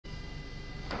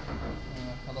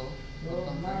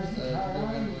Today we are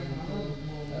going to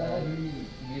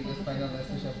give a spinal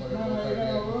anesthesia for a low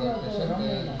cardiac patient,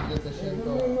 and the patient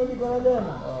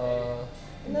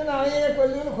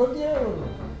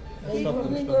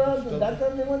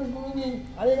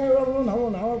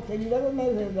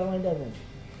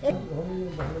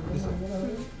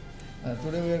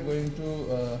today we are going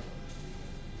to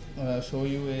show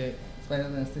you a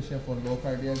spinal anesthesia for low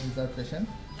cardiac disease patient.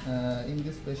 In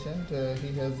this patient,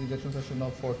 he has ejection fraction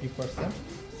of 40%.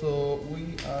 So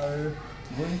we are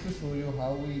going to show you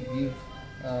how we give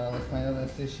spinal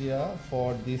anesthesia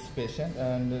for this patient,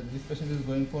 and this patient is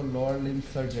going for lower limb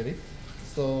surgery.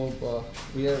 So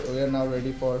we are now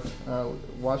ready for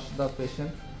wash the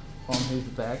patient from his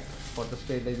back for the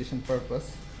sterilization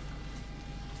purpose.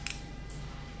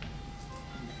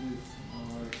 This is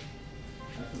our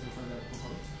acidified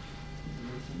alcohol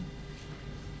solution.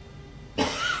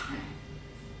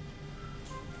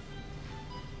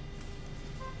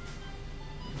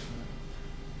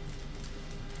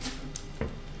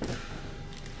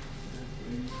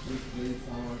 This is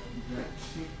our black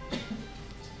sheet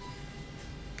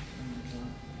and the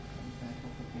back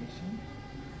of the patient.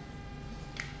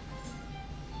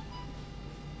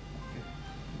 Okay.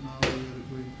 Now we are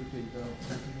going to take the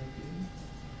vacuum.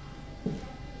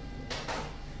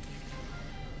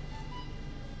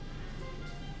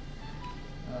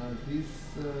 This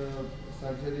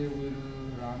surgery will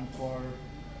run for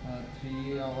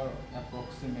 3 hours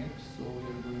approximate. So we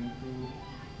are going to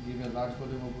give a large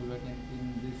volume of bupivacaine in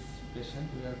this patient.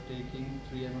 We are taking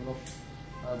 3 ml of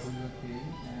bupivacaine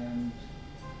and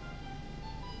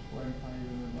 0.5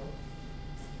 ml of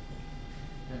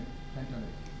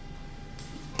fentanyl.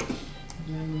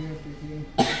 Then we are taking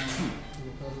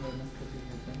local anesthetic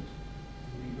agent,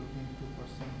 lidocaine 2%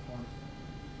 for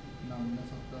numbness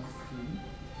of the skin.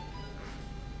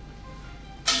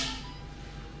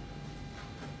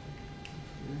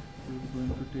 We are going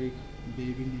to take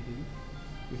baby needle,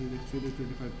 which is actually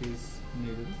 25 gauge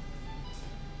needle.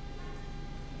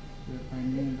 We are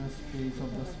finding the space of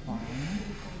the spine.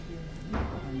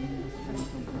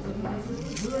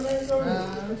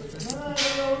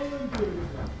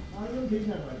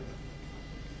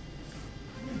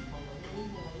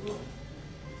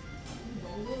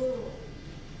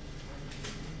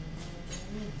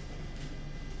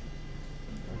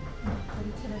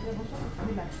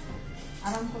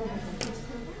 आराम करो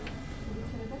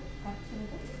ছেড়ে দাও কাট ছেড়ে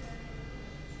দাও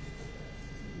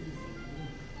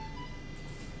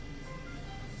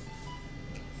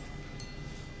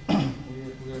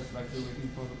We are slightly waiting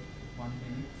for 1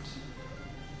 minute.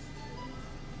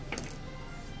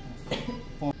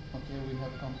 Okay, we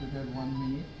have completed 1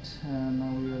 minute, and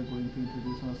now we are going to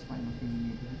introduce our spinal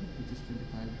needle, which is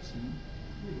 25 G.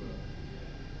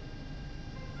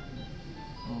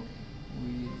 Okay,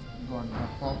 we got the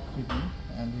pop fitting,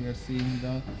 and we are seeing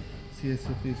the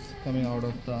CSF is coming out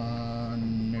of the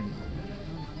needle.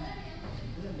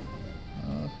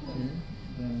 Okay,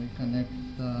 then we connect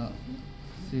the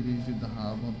series with the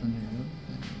hub of the needle,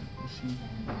 and we are pushing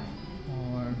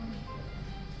forward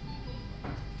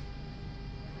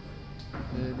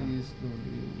very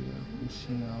slowly. We are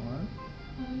pushing our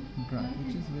drug,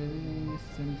 which is very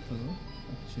simple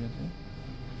actually.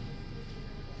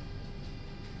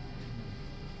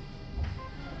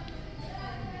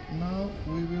 Now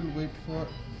we will wait for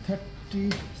 30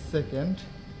 seconds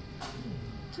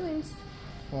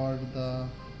for the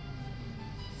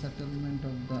settlement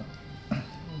of the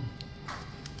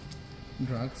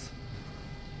drugs.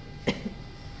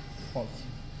 Pause.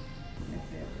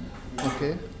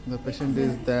 Okay, the patient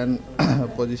is then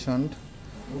positioned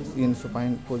in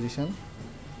supine position,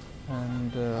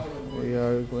 and we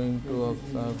are going to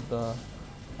observe the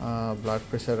blood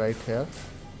pressure right here.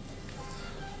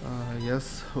 Yes,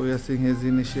 we are seeing his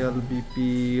initial BP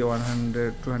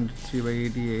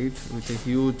 203/88 with a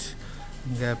huge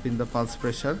gap in the pulse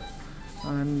pressure,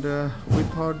 and we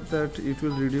thought that it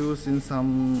will reduce in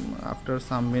after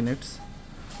some minutes,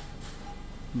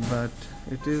 but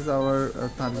it is our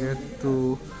target to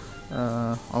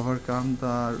overcome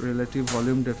the relative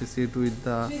volume deficit with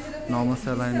the normal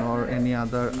saline or any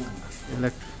other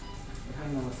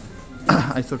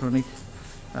isotonic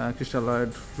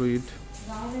crystalloid fluid.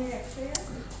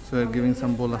 So we are giving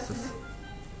some boluses.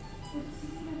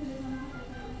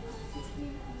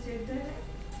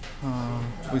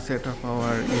 We set up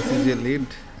our ECG lead,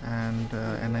 and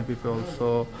NIBP also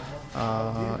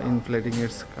inflating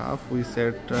its cuff. We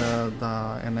set the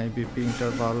NIBP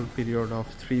interval period of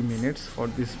 3 minutes for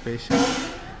this patient,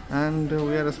 and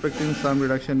we are expecting some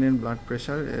reduction in blood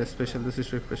pressure, especially the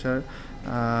systolic pressure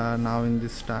now in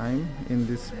this time, in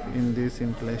this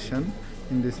inflation.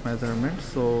 in this measurement.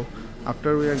 So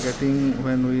after we are getting,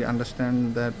 when we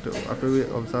understand that, after we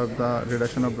observe the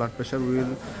reduction of blood pressure, we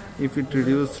will, if it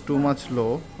reduce too much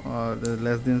low,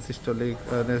 less than systolic,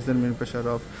 less than mean pressure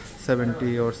of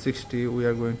 70 or 60, we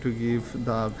are going to give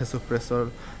the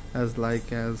vasopressor as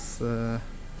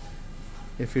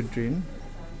ephedrine.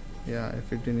 Yeah,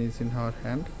 ephedrine is in our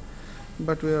hand,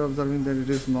 but we are observing that it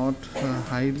is not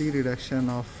highly reduction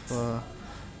of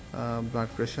blood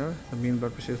pressure. The mean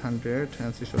blood pressure is 100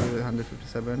 and systolic is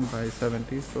 157 by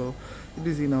 70, so it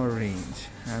is in our range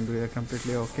and we are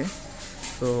completely okay.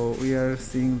 So we are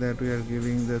seeing that we are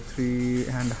giving the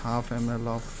 3.5 ml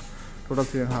of total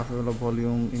 3.5 ml of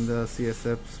volume in the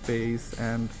CSF space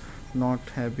and not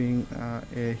having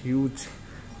a huge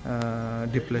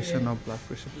depletion of blood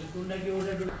pressure.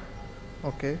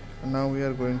 Okay, now we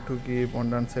are going to give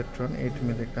ondansetron 8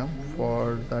 mg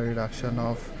for the reduction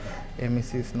of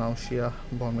emesis, nausea,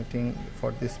 vomiting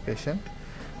for this patient,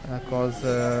 because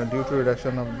due to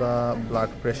reduction of the blood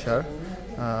pressure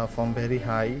from very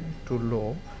high to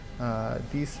low,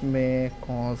 this may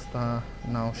cause the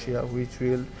nausea, which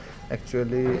will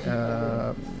actually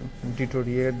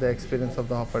deteriorate the experience of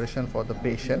the operation for the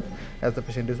patient, as the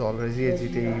patient is already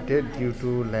agitated due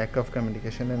to lack of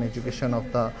communication and education of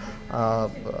the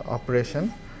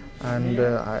operation. And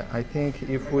I think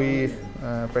if we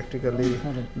practically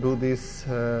do this,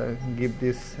 give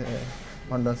this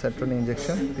ondansetron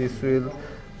injection, this will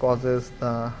causes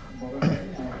the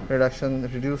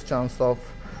reduced chance of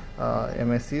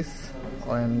emesis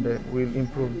and will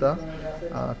improve the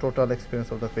total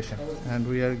experience of the patient. And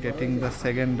we are getting the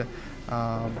second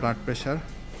blood pressure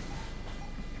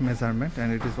measurement,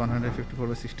 and it is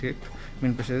 154/68.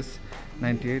 Mean pressure is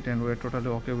 98, and we are totally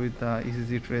okay with the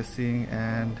ECG tracing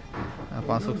and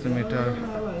pulse oximeter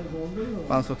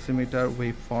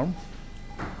waveform.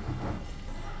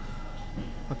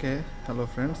 Okay, hello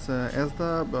friends. As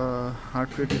the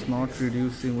heart rate is not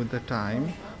reducing with the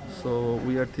time, so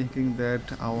we are thinking that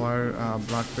our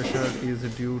blood pressure is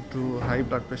due to high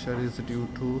blood pressure is due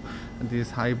to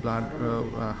this high blood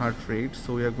heart rate.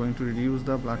 So we are going to reduce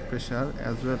the blood pressure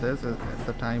as well as at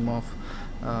the time of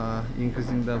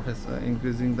increasing the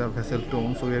vessel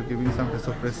tone. So we are giving some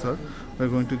vasopressor. We are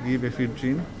going to give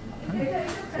ephedrine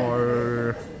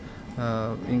for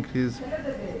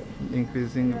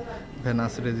increasing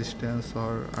venous resistance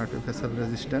or arterial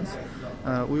resistance.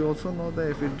 We also know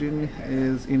that ephedrine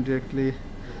is indirectly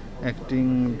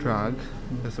acting drug,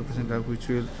 vasopressin drug, which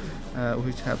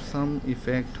have some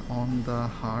effect on the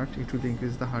heart. It will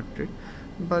increase the heart rate,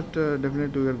 but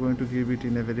definitely we are going to give it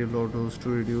in a very low dose to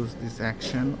reduce this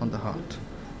action on the heart.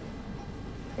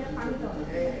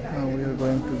 Now we are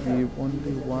going to give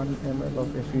only 1 ml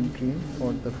of ephedrine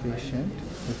for the patient,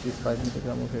 which is 5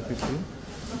 mg of ephedrine,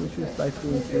 which will slightly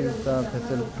increase the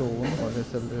vessel tone or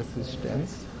vessel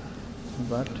resistance,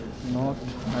 but not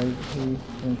highly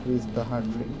increase the heart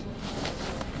rate.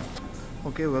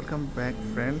 Okay, welcome back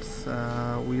friends.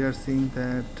 We are seeing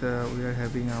that we are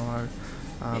having our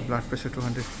blood pressure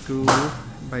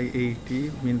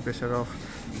 202/80, mean pressure of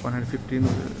 115.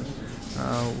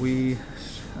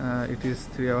 It is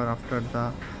 3 hours after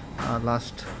the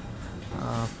last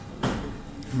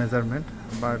measurement,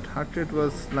 but heart rate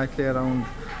was slightly around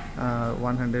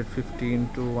 115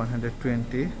 to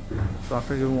 120. So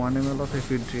after giving 1 ml of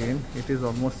ephedrine, it is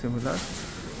almost similar,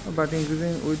 but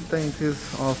with the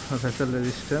increase of vessel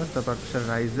resistance, the blood pressure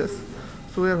rises.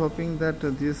 So we are hoping that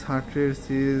this heart rate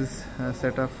is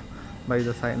set up by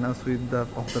the sinus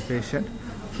of the patient,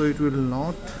 so it will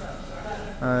not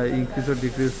increase or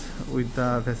decrease with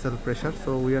the vessel pressure.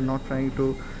 So we are not trying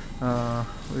to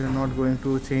we are not going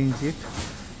to change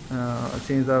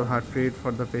the heart rate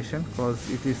for the patient, because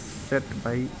it is set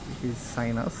by his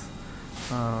sinus.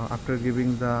 After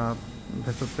giving the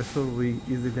vasopressor, we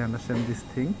easily understand this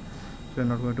thing. We are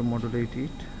not going to modulate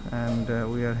it, and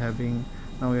we are having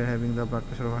the blood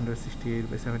pressure of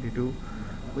 168/72,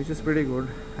 which is pretty good,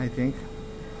 I think.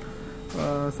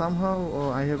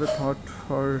 Somehow I have a thought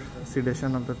for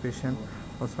sedation of the patient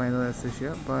for spinal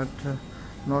anesthesia, but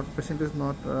patient is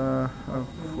not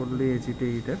fully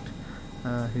agitated.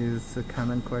 He is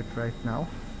calm and quiet right now,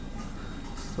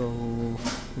 so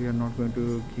we are not going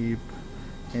to give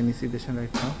any sedation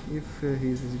right now. If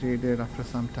he is agitated after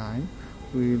some time,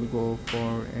 we will go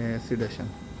for a sedation.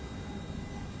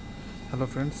 Hello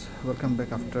friends, welcome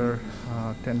back after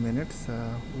 10 minutes.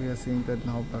 We are seeing that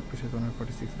now blood pressure is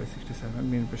 146/67,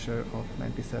 mean pressure of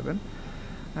 97,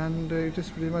 and it is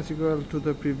pretty much equal to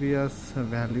the previous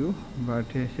value, but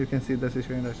you can see the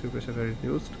systolic and diastolic pressure are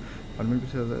reduced, but mean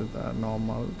pressure is at the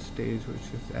normal stage, which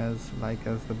is as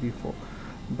the before.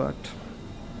 But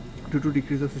due to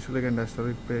decrease of systolic and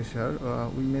diastolic pressure,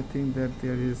 we may think that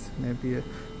there is maybe a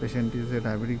patient is a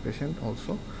diabetic patient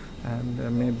also,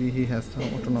 and maybe he has some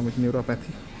autonomic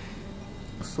neuropathy.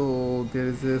 So there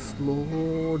is a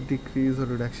slow decrease or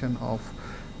reduction of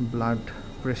blood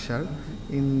pressure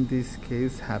in this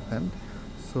case happened.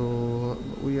 So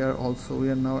we are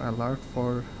now alert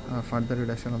for further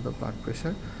reduction of the blood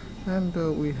pressure, and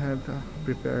we had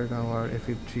prepared our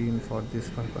ephedrine for this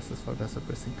purposes for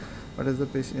vasopressing. But as the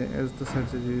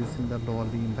surgery is in the lower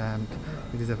limb and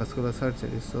it is a vascular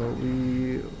surgery, so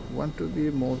we want to be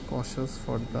more cautious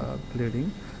for the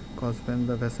bleeding, because when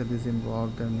the vessel is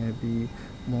involved there may be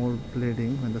more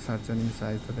bleeding when the surgeon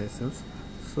incises the vessels.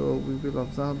 So we will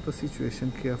observe the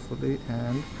situation carefully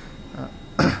and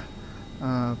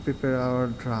prepare our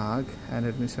drug and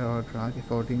administer our drug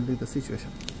accordingly the situation.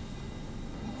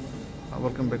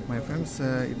 Welcome back, my friends.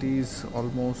 It is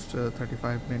almost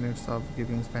 35 minutes of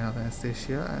giving spinal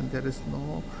anesthesia, and there is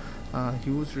no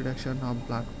huge reduction of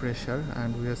blood pressure,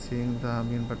 and we are seeing the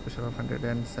mean blood pressure of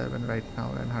 107 right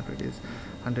now, and heart rate is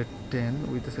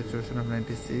 110 with a saturation of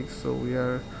 96. So we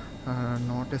are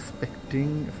not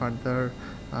expecting further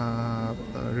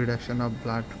reduction of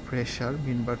blood pressure,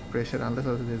 mean blood pressure, unless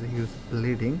also there is a huge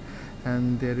bleeding,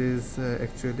 and there is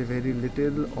actually very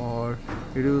little or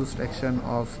reduced action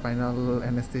of spinal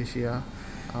anesthesia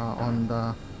on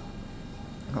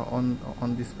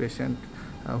this patient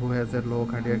who has a low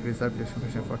cardiac reserve,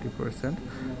 patient 40%.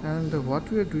 And what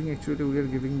we are doing actually, we are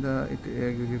giving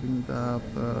the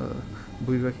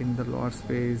buivac in the lower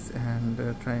space and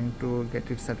trying to get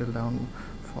it settled down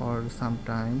for some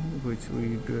time, which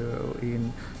we do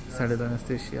in saddle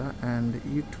anesthesia, and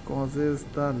it causes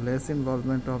the less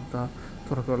involvement of the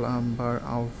thoracolumbar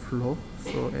outflow.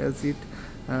 So as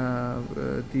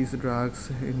these drugs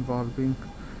involving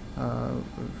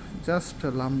just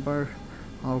lumbar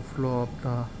outflow of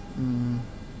the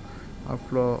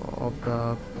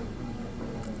lumbar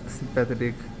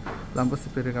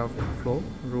sympathetic outflow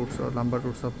roots or lumbar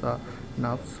roots of the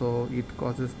nerve, so it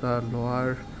causes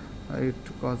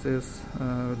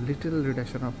little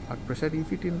reduction of blood pressure.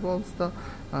 If it involves the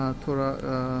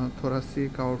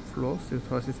thoracic outflow, so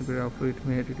thoracic sympathetic outflow, it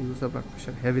may reduce the blood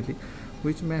pressure heavily,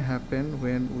 which may happen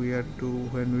when we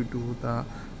do the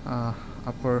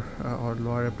upper or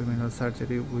lower abdominal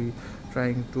surgery. We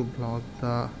trying to block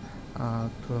the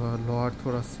lower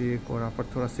thoracic or upper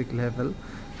thoracic level,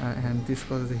 and this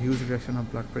causes a huge reduction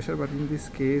of blood pressure. But in this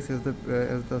case, as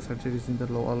the surgery is in the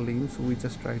lower limbs, we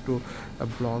just try to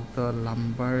block the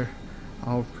lumbar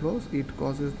outflows. It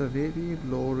causes the very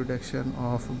low reduction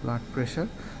of blood pressure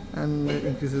and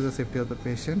increases the safety of the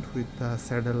patient with the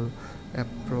saddle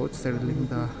approach, saddling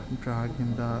the drug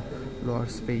in the lower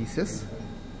spaces,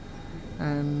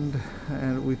 and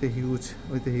with a huge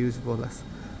bolus.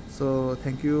 So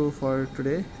thank you for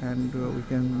today, and we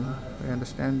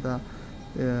understand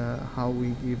how we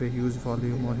give a huge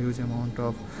volume or huge amount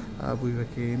of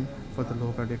buivacaine for the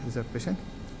low cardiac reserve patient.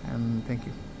 And thank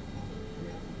you.